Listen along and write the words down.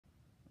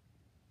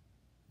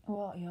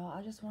Well, y'all,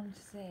 I just wanted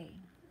to say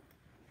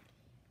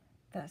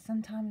that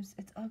sometimes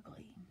it's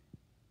ugly.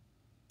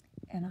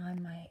 And I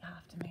might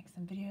have to make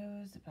some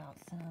videos about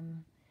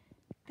some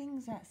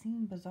things that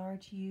seem bizarre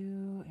to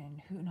you and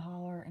hoot and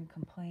holler and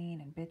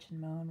complain and bitch and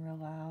moan real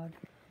loud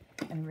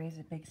and raise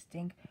a big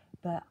stink.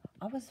 But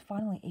I was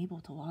finally able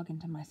to log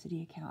into my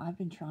city account. I've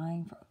been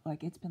trying for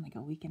it's been like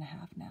a week and a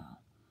half now.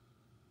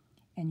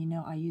 And you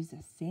know, I use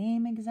the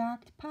same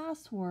exact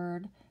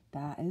password.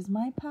 That is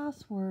my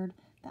password.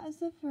 That is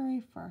the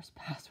very first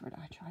password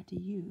I tried to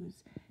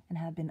use and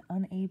have been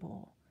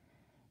unable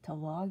to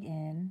log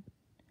in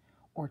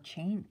or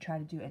try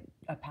to do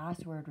a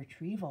password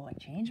retrieval, like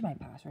change my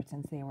password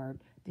since they were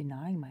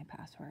denying my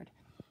password.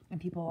 And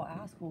people will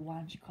ask, well, why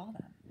don't you call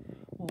them?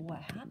 Well,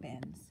 what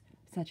happens,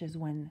 such as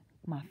when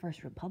my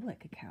First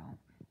Republic account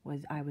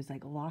I was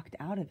like locked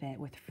out of it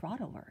with fraud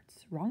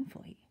alerts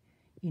wrongfully.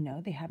 You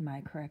know, they had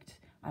my correct,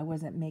 I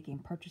wasn't making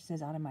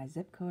purchases out of my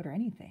zip code or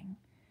anything.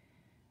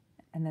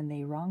 And then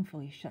they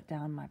wrongfully shut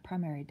down my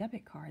primary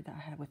debit card that I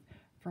had with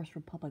First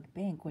Republic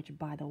Bank, which,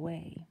 by the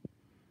way,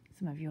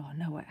 some of you all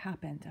know what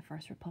happened to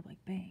First Republic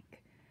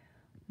Bank.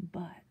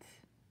 But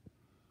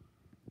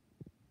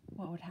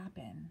what would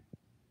happen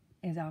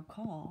is I'll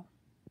call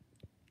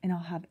and I'll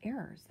have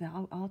errors.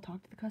 I'll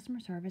talk to the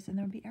customer service and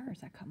there'll be errors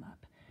that come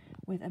up.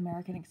 With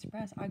American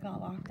Express, I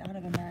got locked out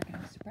of American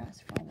Express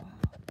for a while.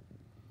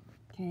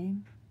 Okay?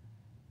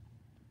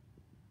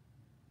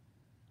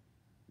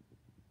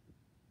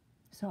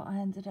 So I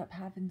ended up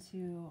having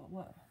to,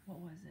 what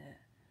was it?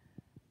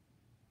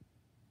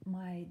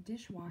 My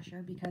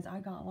dishwasher, because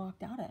I got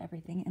locked out of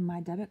everything, and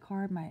my debit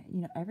card, my,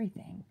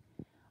 everything.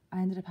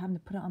 I ended up having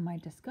to put it on my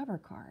Discover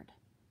card,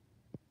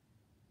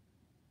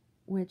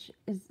 which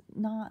is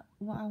not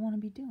what I want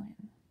to be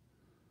doing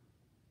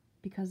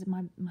because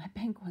my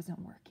bank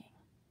wasn't working.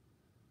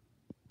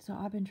 So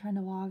I've been trying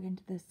to log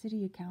into the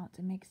city account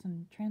to make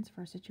some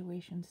transfer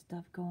situation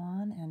stuff go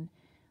on, and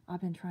I've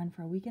been trying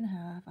for a week and a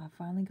half. I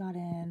finally got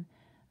in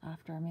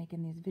after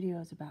making these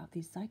videos about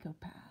these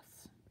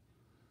psychopaths.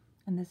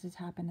 And this has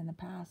happened in the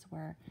past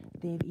where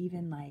they've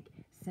even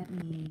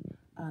sent me,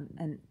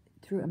 and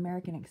through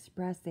American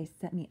Express, they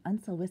sent me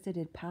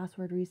unsolicited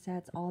password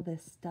resets, all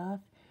this stuff,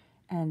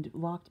 and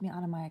locked me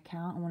out of my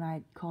account. And when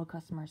I called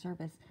customer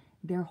service,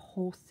 their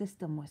whole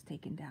system was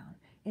taken down.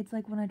 It's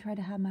like when I tried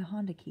to have my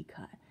Honda key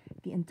cut.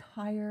 The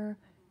entire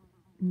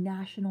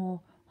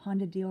national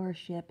Honda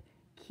dealership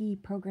key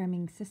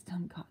programming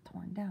system got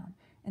torn down.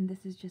 And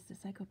this is just a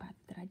psychopath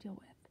that I deal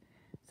with.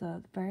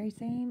 So the very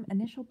same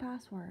initial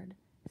password,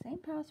 same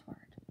password,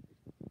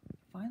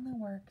 finally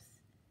works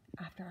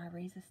after I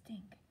raise a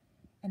stink.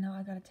 And now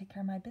I gotta take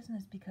care of my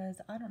business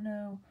because I don't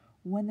know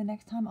when the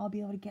next time I'll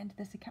be able to get into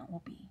this account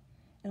will be.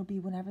 It'll be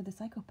whenever the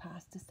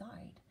psychopaths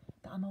decide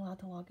that I'm allowed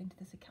to log into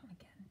this account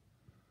again.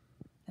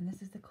 And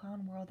this is the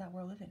clown world that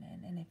we're living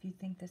in. And if you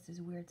think this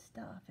is weird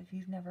stuff, if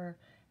you've never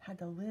had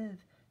to live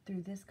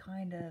through this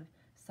kind of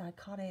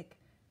psychotic,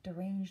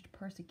 deranged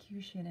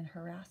persecution and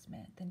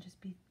harassment, then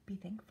just be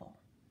thankful.